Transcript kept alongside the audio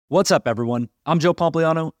What's up, everyone? I'm Joe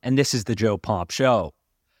Pompliano, and this is the Joe Pomp Show.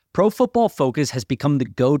 Pro Football Focus has become the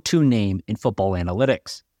go-to name in football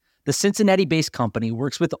analytics. The Cincinnati-based company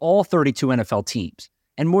works with all 32 NFL teams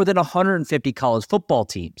and more than 150 college football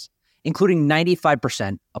teams, including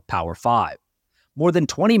 95% of Power 5. More than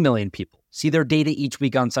 20 million people see their data each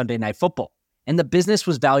week on Sunday Night Football, and the business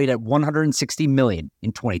was valued at $160 million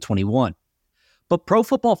in 2021. But Pro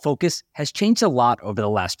Football Focus has changed a lot over the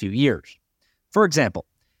last few years. For example,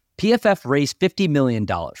 PFF raised $50 million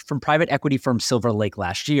from private equity firm Silver Lake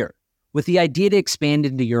last year, with the idea to expand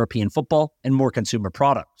into European football and more consumer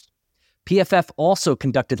products. PFF also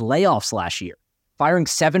conducted layoffs last year, firing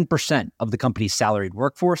 7% of the company's salaried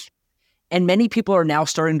workforce, and many people are now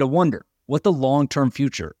starting to wonder what the long-term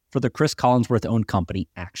future for the Cris Collinsworth-owned company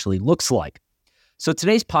actually looks like. So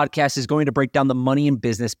today's podcast is going to break down the money and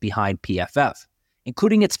business behind PFF,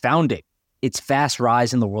 including its founding, its fast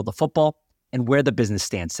rise in the world of football, and where the business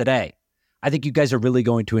stands today. I think you guys are really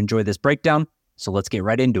going to enjoy this breakdown, so let's get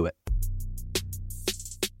right into it.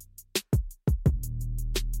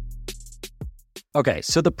 Okay,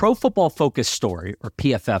 so the Pro Football Focus story, or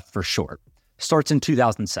PFF for short, starts in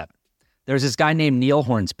 2007. There's this guy named Neil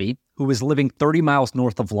Hornsby who was living 30 miles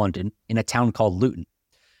north of London in a town called Luton.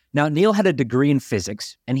 Now, Neil had a degree in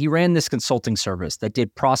physics, and he ran this consulting service that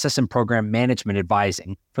did process and program management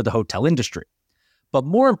advising for the hotel industry. But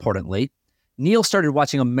more importantly, Neil started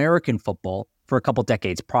watching American football for a couple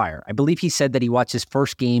decades prior. I believe he said that he watched his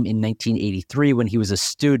first game in 1983 when he was a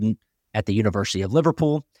student at the University of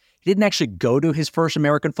Liverpool. He didn't actually go to his first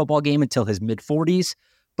American football game until his mid-40s,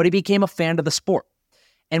 but he became a fan of the sport.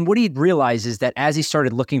 And what he'd realized is that as he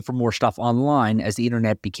started looking for more stuff online, as the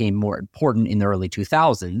internet became more important in the early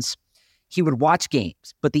 2000s, he would watch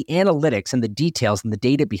games, but the analytics and the details and the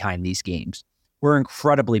data behind these games were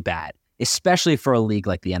incredibly bad, especially for a league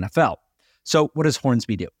like the NFL. So what does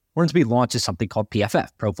Hornsby do? Hornsby launches something called PFF,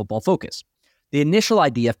 Pro Football Focus. The initial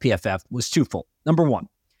idea of PFF was twofold. Number one,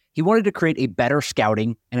 he wanted to create a better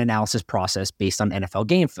scouting and analysis process based on NFL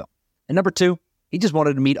game film. And number two, he just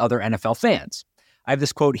wanted to meet other NFL fans. I have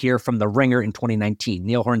this quote here from The Ringer in 2019.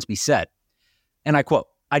 Neil Hornsby said, and I quote,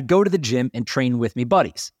 "I'd go to the gym and train with me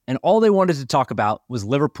buddies, and all they wanted to talk about was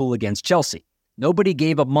Liverpool against Chelsea. Nobody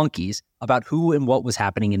gave a monkeys about who and what was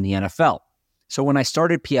happening in the NFL. So when I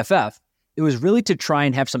started PFF, it was really to try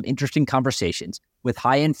and have some interesting conversations with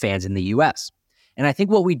high-end fans in the US. And I think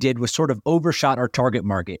what we did was sort of overshot our target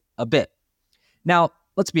market a bit." Now,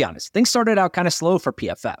 let's be honest. Things started out kind of slow for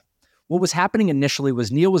PFF. What was happening initially was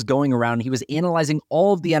Neil was going around and he was analyzing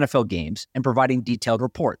all of the NFL games and providing detailed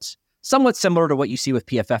reports, somewhat similar to what you see with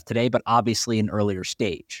PFF today, but obviously an earlier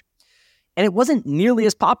stage. And it wasn't nearly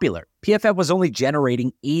as popular. PFF was only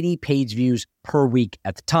generating 80 page views per week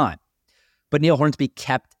at the time. But Neil Hornsby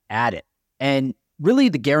kept at it. And really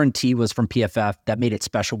the guarantee was from PFF that made it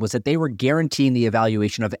special was that they were guaranteeing the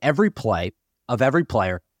evaluation of every play, of every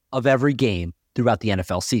player, of every game throughout the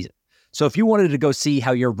NFL season. So if you wanted to go see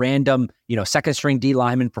how your random, second string D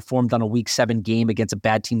lineman performed on a week 7 game against a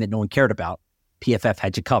bad team that no one cared about, PFF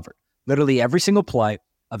had you covered. Literally every single play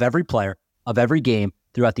of every player, of every game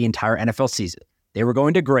throughout the entire NFL season. They were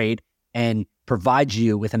going to grade and provide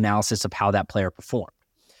you with analysis of how that player performed.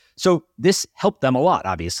 So this helped them a lot,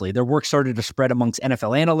 obviously. Their work started to spread amongst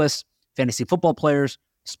NFL analysts, fantasy football players,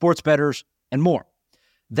 sports bettors, and more.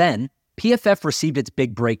 Then, PFF received its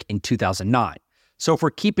big break in 2009. So if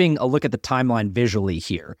we're keeping a look at the timeline visually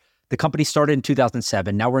here, the company started in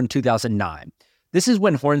 2007, now we're in 2009. This is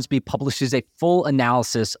when Hornsby publishes a full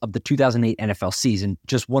analysis of the 2008 NFL season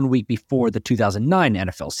just 1 week before the 2009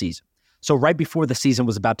 NFL season. So right before the season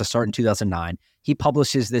was about to start in 2009, he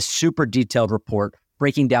publishes this super detailed report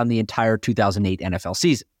breaking down the entire 2008 NFL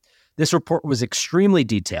season. This report was extremely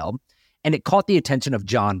detailed, and it caught the attention of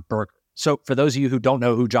John Berger. So for those of you who don't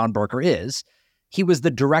know who John Berger is, he was the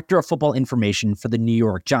director of football information for the New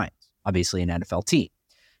York Giants, obviously an NFL team.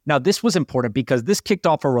 Now, this was important because this kicked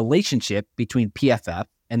off a relationship between PFF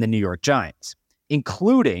and the New York Giants,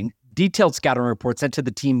 including detailed scouting reports sent to the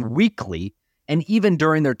team weekly and even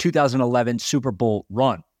during their 2011 Super Bowl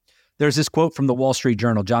run. There's this quote from the Wall Street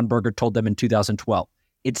Journal. John Berger told them in 2012,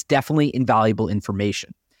 "It's definitely invaluable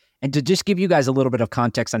information." And to just give you guys a little bit of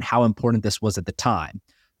context on how important this was at the time,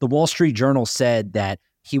 the Wall Street Journal said that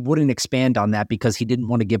he wouldn't expand on that because he didn't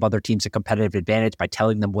want to give other teams a competitive advantage by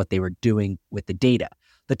telling them what they were doing with the data.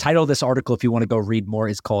 The title of this article, if you want to go read more,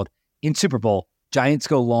 is called "In Super Bowl, Giants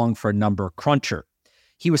Go Long for a Number Cruncher."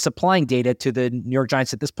 He was supplying data to the New York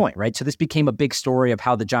Giants at this point, right? So this became a big story of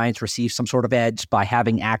how the Giants received some sort of edge by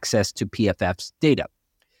having access to PFF's data.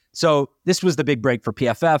 So this was the big break for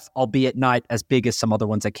PFF, albeit not as big as some other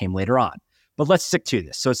ones that came later on. But let's stick to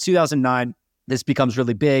this. So it's 2009. This becomes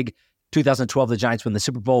really big. 2012, the Giants win the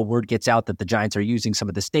Super Bowl. Word gets out that the Giants are using some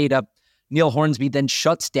of this data. Neil Hornsby then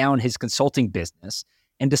shuts down his consulting business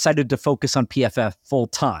and decided to focus on PFF full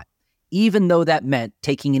time, even though that meant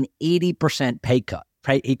taking an 80% pay cut.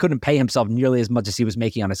 Right? He couldn't pay himself nearly as much as he was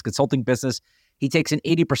making on his consulting business. He takes an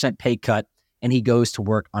 80% pay cut and he goes to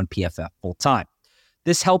work on PFF full time.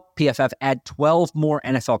 This helped PFF add 12 more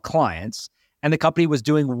NFL clients, and the company was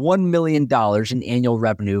doing $1 million in annual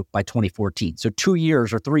revenue by 2014. So 2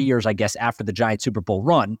 years or 3 years, I guess, after the Giants Super Bowl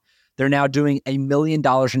run, they're now doing $1 million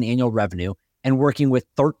in annual revenue and working with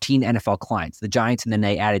 13 NFL clients, the Giants, and then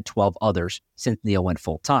they added 12 others since Neil went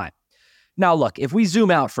full time. Now, look, if we zoom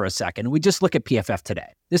out for a second, we just look at PFF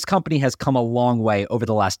today. This company has come a long way over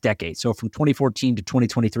the last decade. So from 2014 to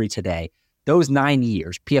 2023 today, those 9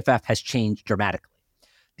 years, PFF has changed dramatically.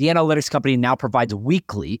 The analytics company now provides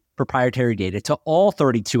weekly proprietary data to all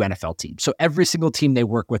 32 NFL teams, so every single team they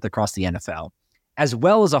work with across the NFL, as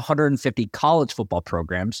well as 150 college football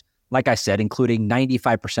programs, like I said, including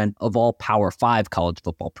 95% of all Power 5 college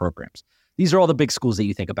football programs. These are all the big schools that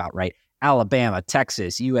you think about, right? Alabama,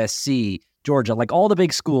 Texas, USC, Georgia, like all the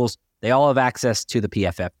big schools, they all have access to the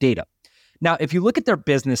PFF data. Now, if you look at their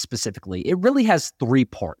business specifically, it really has 3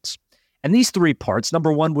 parts. And these 3 parts,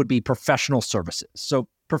 number one would be professional services. So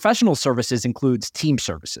professional services includes team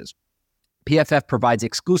services. PFF provides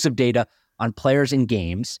exclusive data on players and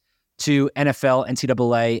games to NFL,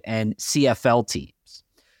 NCAA, and CFL teams.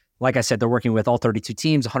 Like I said, they're working with all 32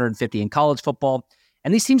 teams, 150 in college football.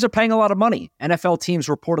 And these teams are paying a lot of money. NFL teams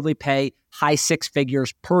reportedly pay high 6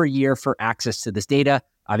 figures per year for access to this data.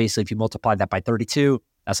 Obviously, if you multiply that by 32,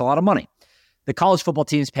 that's a lot of money. The college football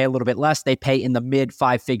teams pay a little bit less. They pay in the mid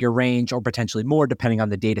 5-figure range or potentially more, depending on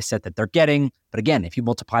the data set that they're getting. But again, if you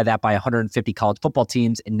multiply that by 150 college football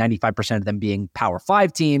teams and 95% of them being Power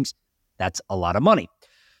 5 teams, that's a lot of money.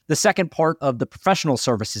 The second part of the professional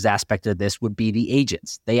services aspect of this would be the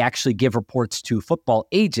agents. They actually give reports to football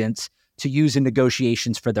agents to use in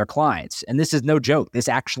negotiations for their clients. And this is no joke. This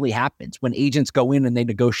actually happens. When agents go in and they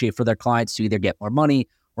negotiate for their clients to either get more money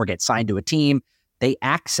or get signed to a team, they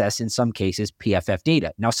access, in some cases, PFF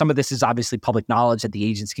data. Now, some of this is obviously public knowledge that the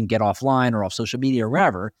agents can get offline or off social media or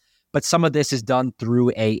wherever, but some of this is done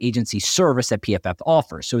through a agency service that PFF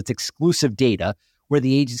offers. So it's exclusive data where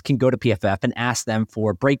the agents can go to PFF and ask them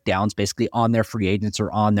for breakdowns basically on their free agents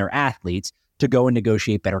or on their athletes to go and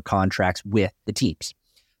negotiate better contracts with the teams.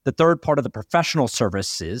 The third part of the professional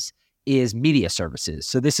services is media services.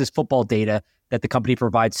 So this is football data that the company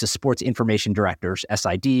provides to sports information directors,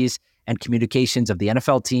 SIDs, and communications of the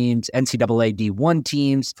NFL teams, NCAA D1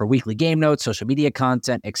 teams for weekly game notes, social media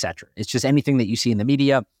content, etc. It's just anything that you see in the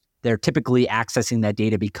media. They're typically accessing that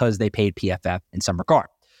data because they paid PFF in some regard.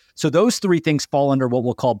 So those 3 things fall under what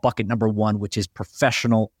we'll call bucket number 1, which is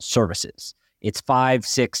professional services. It's 5,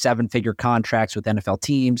 6, 7-figure contracts with NFL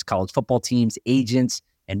teams, college football teams, agents,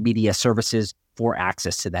 and media services for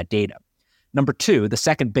access to that data. Number 2, the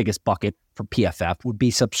second biggest bucket for PFF would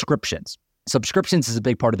be subscriptions. Subscriptions is a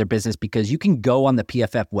big part of their business because you can go on the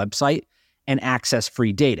PFF website and access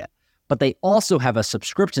free data, but they also have a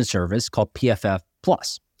subscription service called PFF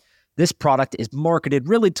Plus. This product is marketed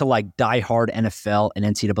really to like diehard NFL and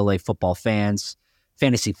NCAA football fans,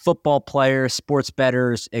 fantasy football players, sports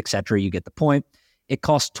bettors, etc. You get the point. It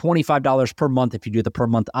costs $25 per month if you do the per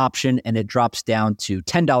month option, and it drops down to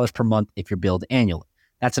 $10 per month if you're billed annually.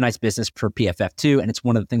 That's a nice business for PFF too, and it's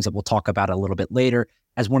one of the things that we'll talk about a little bit later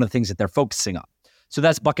as one of the things that they're focusing on. So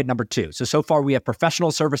that's bucket number 2. So far we have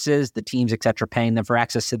professional services, the teams, et cetera, paying them for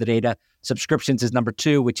access to the data. Subscriptions is number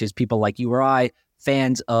 2, which is people like you or I,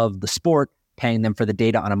 fans of the sport, paying them for the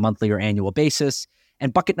data on a monthly or annual basis.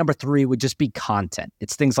 And bucket number 3 would just be content.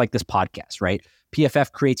 It's things like this podcast, right?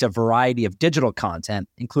 PFF creates a variety of digital content,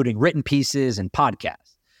 including written pieces and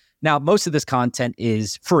podcasts. Now, most of this content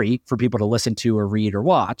is free for people to listen to or read or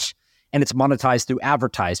watch, and it's monetized through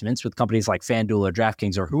advertisements with companies like FanDuel or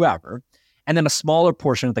DraftKings or whoever. And then a smaller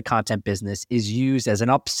portion of the content business is used as an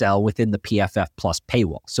upsell within the PFF Plus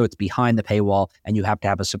paywall. So it's behind the paywall, and you have to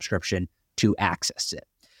have a subscription to access it.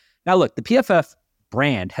 Now, look, the PFF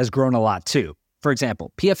brand has grown a lot too. For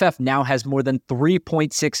example, PFF now has more than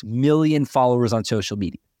 3.6 million followers on social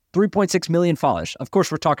media. 3.6 million followers. Of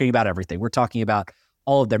course, we're talking about everything. We're talking about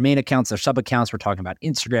all of their main accounts, their sub-accounts. We're talking about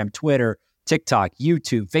Instagram, Twitter, TikTok,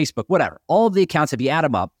 YouTube, Facebook, whatever. All of the accounts, if you add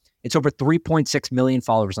them up, it's over 3.6 million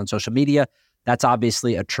followers on social media. That's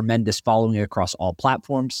obviously a tremendous following across all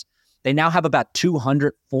platforms. They now have about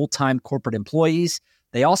 200 full-time corporate employees.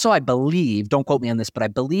 They also, I believe, don't quote me on this, but I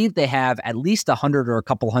believe they have at least 100 or a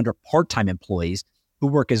couple hundred part-time employees who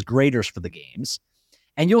work as graders for the games.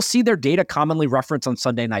 And you'll see their data commonly referenced on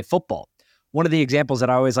Sunday Night Football. One of the examples that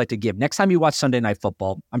I always like to give, next time you watch Sunday Night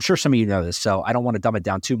Football, I'm sure some of you know this, so I don't want to dumb it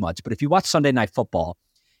down too much, but if you watch Sunday Night Football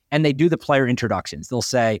and they do the player introductions, they'll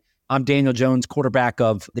say, I'm Daniel Jones, quarterback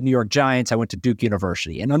of the New York Giants. I went to Duke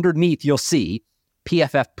University. And underneath, you'll see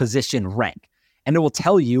PFF position rank. And it will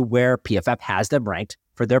tell you where PFF has them ranked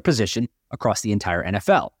for their position across the entire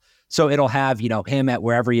NFL. So it'll have, him at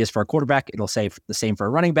wherever he is for a quarterback. It'll say the same for a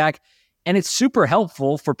running back. And it's super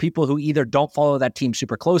helpful for people who either don't follow that team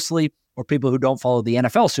super closely or people who don't follow the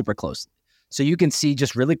NFL super closely. So you can see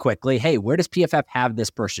just really quickly, hey, where does PFF have this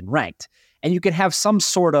person ranked? And you can have some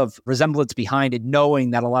sort of resemblance behind it,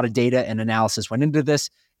 knowing that a lot of data and analysis went into this.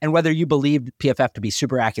 And whether you believe PFF to be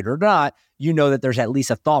super accurate or not, you know that there's at least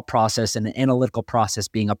a thought process and an analytical process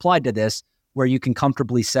being applied to this where you can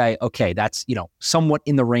comfortably say, okay, that's, somewhat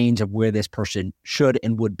in the range of where this person should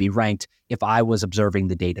and would be ranked if I was observing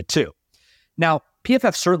the data too. Now,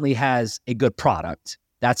 PFF certainly has a good product.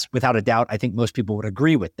 That's without a doubt. I think most people would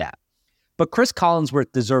agree with that. But Cris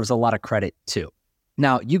Collinsworth deserves a lot of credit too.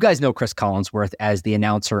 Now, you guys know Cris Collinsworth as the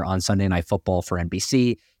announcer on Sunday Night Football for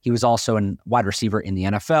NBC. He was also a wide receiver in the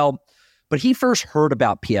NFL, but he first heard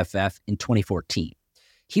about PFF in 2014.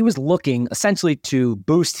 He was looking essentially to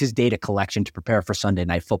boost his data collection to prepare for Sunday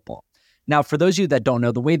Night Football. Now, for those of you that don't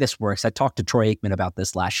know the way this works, I talked to Troy Aikman about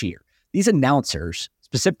this last year. These announcers,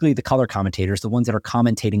 specifically the color commentators, the ones that are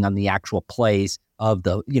commentating on the actual plays of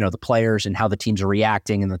the players and how the teams are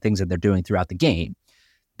reacting and the things that they're doing throughout the game,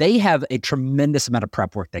 they have a tremendous amount of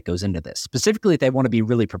prep work that goes into this. Specifically, they want to be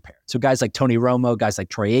really prepared. So guys like Tony Romo, guys like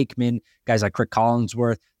Troy Aikman, guys like Cris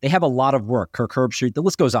Collinsworth, they have a lot of work. Kirk Herbstreit, the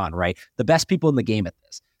list goes on, right? The best people in the game at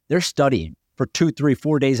this. They're studying for 2, 3,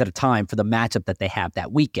 4 days at a time for the matchup that they have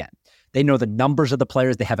that weekend. They know the numbers of the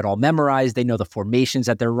players. They have it all memorized. They know the formations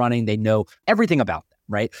that they're running. They know everything about them,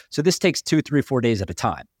 right? So this takes 2, 3, 4 days at a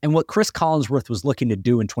time. And what Cris Collinsworth was looking to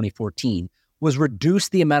do in 2014 was reduce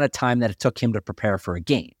the amount of time that it took him to prepare for a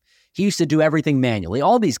game. He used to do everything manually.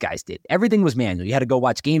 All these guys did. Everything was manual. You had to go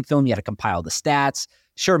watch game film. You had to compile the stats.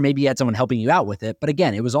 Sure, maybe you had someone helping you out with it. But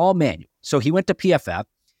again, it was all manual. So he went to PFF.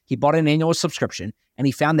 He bought an annual subscription, and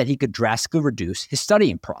he found that he could drastically reduce his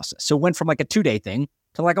studying process. So it went from like a 2-day thing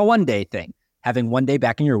to like a 1-day thing. Having 1 day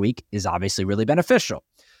back in your week is obviously really beneficial.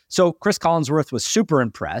 So Cris Collinsworth was super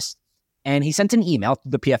impressed, and he sent an email to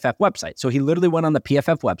the PFF website. So he literally went on the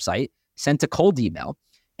PFF website, sent a cold email,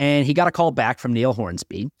 and he got a call back from Neil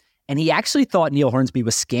Hornsby. And he actually thought Neil Hornsby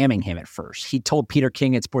was scamming him at first. He told Peter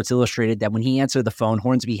King at Sports Illustrated that when he answered the phone,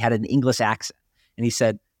 Hornsby had an English accent. And he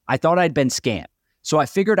said, I thought I'd been scammed. So I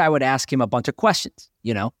figured I would ask him a bunch of questions,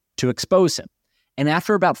 to expose him. And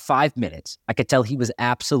after about 5 minutes, I could tell he was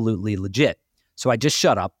absolutely legit. So I just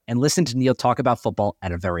shut up and listened to Neil talk about football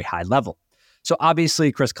at a very high level. So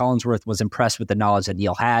obviously, Cris Collinsworth was impressed with the knowledge that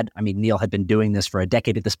Neil had. I mean, Neil had been doing this for a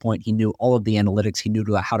decade at this point. He knew all of the analytics. He knew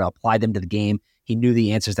how to apply them to the game. He knew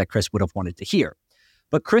the answers that Cris would have wanted to hear.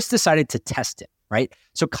 But Cris decided to test him, right?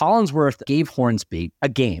 So Collinsworth gave Hornsby a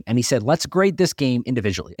game, and he said, let's grade this game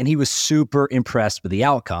individually. And he was super impressed with the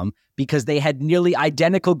outcome because they had nearly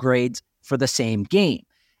identical grades for the same game.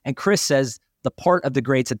 And Cris says the part of the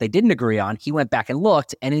grades that they didn't agree on, he went back and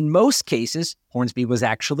looked, and in most cases, Hornsby was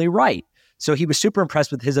actually right. So he was super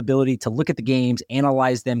impressed with his ability to look at the games,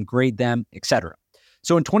 analyze them, grade them, etc.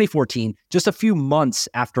 So in 2014, just a few months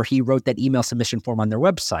after he wrote that email submission form on their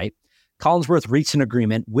website, Collinsworth reached an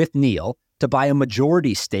agreement with Neil to buy a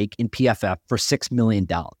majority stake in PFF for $6 million.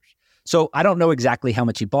 So I don't know exactly how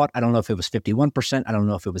much he bought. I don't know if it was 51%. I don't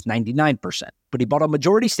know if it was 99%. But he bought a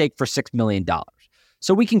majority stake for $6 million.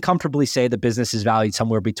 So we can comfortably say the business is valued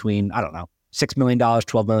somewhere between, $6 million,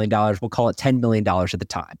 $12 million. We'll call it $10 million at the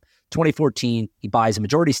time. 2014, he buys a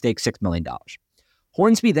majority stake, $6 million.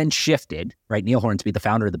 Hornsby then shifted, right? Neil Hornsby, the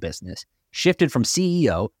founder of the business, shifted from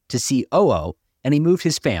CEO to COO, and he moved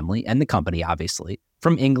his family and the company, obviously,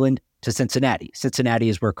 from England to Cincinnati. Cincinnati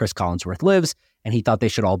is where Cris Collinsworth lives, and he thought they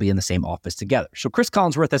should all be in the same office together. So Cris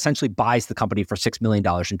Collinsworth essentially buys the company for $6 million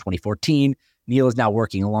in 2014. Neil is now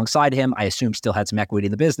working alongside him. I assume still had some equity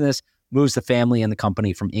in the business, moves the family and the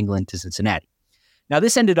company from England to Cincinnati. Now,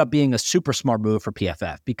 this ended up being a super smart move for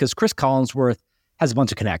PFF because Cris Collinsworth has a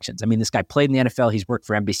bunch of connections. I mean, this guy played in the NFL. He's worked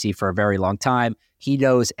for NBC for a very long time. He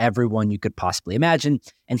knows everyone you could possibly imagine.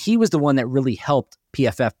 And he was the one that really helped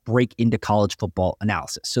PFF break into college football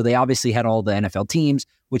analysis. So they obviously had all the NFL teams,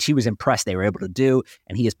 which he was impressed they were able to do.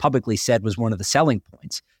 And he has publicly said was one of the selling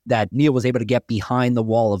points that Neil was able to get behind the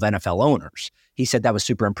wall of NFL owners. He said that was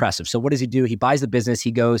super impressive. So what does he do? He buys the business.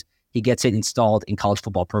 He goes, he gets it installed in college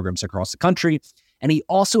football programs across the country. And he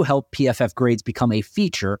also helped PFF grades become a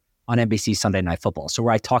feature on NBC Sunday Night Football. So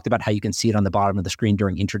where I talked about how you can see it on the bottom of the screen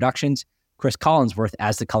during introductions, Cris Collinsworth,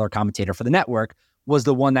 as the color commentator for the network, was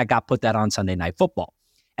the one that got put that on Sunday Night Football.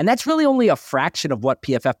 And that's really only a fraction of what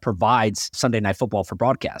PFF provides Sunday Night Football for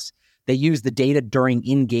broadcasts. They use the data during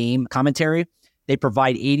in-game commentary. They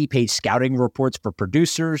provide 80-page scouting reports for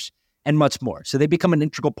producers and much more. So they become an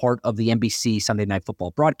integral part of the NBC Sunday Night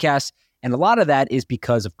Football broadcast. And a lot of that is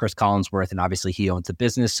because of Cris Collinsworth, and obviously he owns the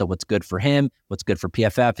business. So what's good for him, what's good for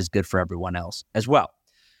PFF is good for everyone else as well.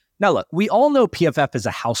 Now, look, we all know PFF is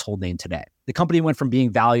a household name today. The company went from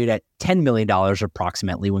being valued at $10 million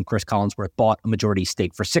approximately when Cris Collinsworth bought a majority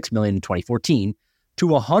stake for $6 million in 2014 to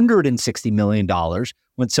 $160 million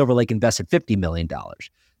when Silver Lake invested $50 million.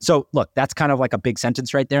 So look, that's kind of like a big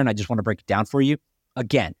sentence right there, and I just want to break it down for you.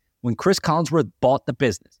 Again, when Cris Collinsworth bought the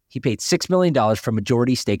business, he paid $6 million for a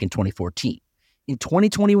majority stake in 2014. In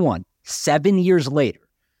 2021, 7 years later,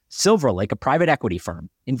 Silver Lake, a private equity firm,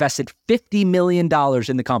 invested $50 million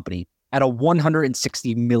in the company at a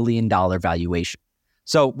 $160 million valuation.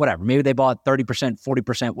 So whatever, maybe they bought 30%,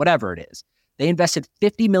 40%, whatever it is. They invested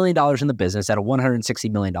 $50 million in the business at a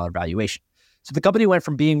 $160 million valuation. So the company went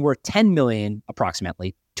from being worth $10 million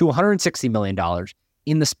approximately to $160 million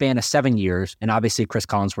in the span of 7 years. And obviously Cris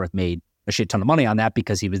Collinsworth made a shit ton of money on that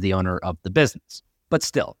because he was the owner of the business. But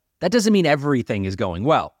still, that doesn't mean everything is going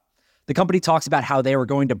well. The company talks about how they were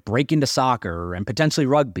going to break into soccer and potentially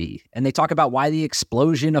rugby, and they talk about why the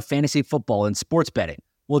explosion of fantasy football and sports betting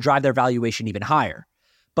will drive their valuation even higher.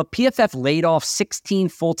 But PFF laid off 16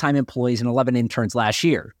 full-time employees and 11 interns last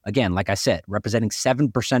year. Again, like I said, representing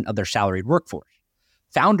 7% of their salaried workforce.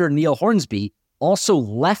 Founder Neil Hornsby also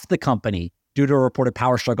left the company due to a reported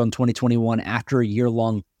power struggle in 2021 after a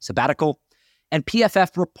year-long sabbatical. And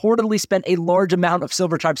PFF reportedly spent a large amount of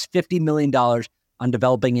Silvertribe's $50 million on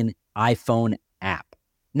developing an iPhone app.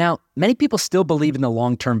 Now, many people still believe in the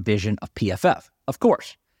long-term vision of PFF. Of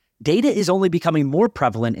course, data is only becoming more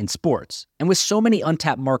prevalent in sports, and with so many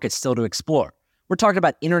untapped markets still to explore. We're talking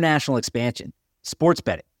about international expansion, sports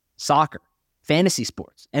betting, soccer, fantasy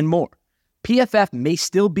sports, and more. PFF may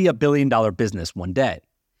still be a billion-dollar business one day.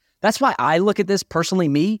 That's why I look at this, personally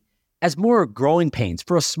me, as more growing pains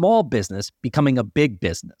for a small business becoming a big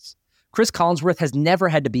business. Cris Collinsworth has never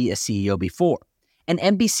had to be a CEO before, and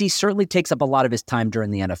NBC certainly takes up a lot of his time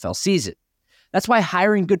during the NFL season. That's why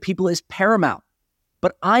hiring good people is paramount.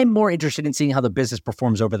 But I'm more interested in seeing how the business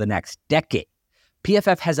performs over the next decade.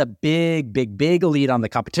 PFF has a big lead on the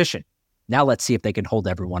competition. Now let's see if they can hold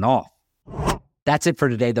everyone off. That's it for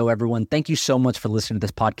today, though, everyone. Thank you so much for listening to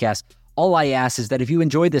this podcast. All I ask is that if you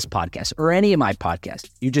enjoyed this podcast or any of my podcasts,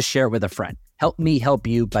 you just share it with a friend. Help me help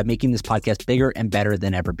you by making this podcast bigger and better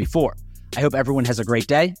than ever before. I hope everyone has a great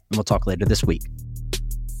day, and we'll talk later this week.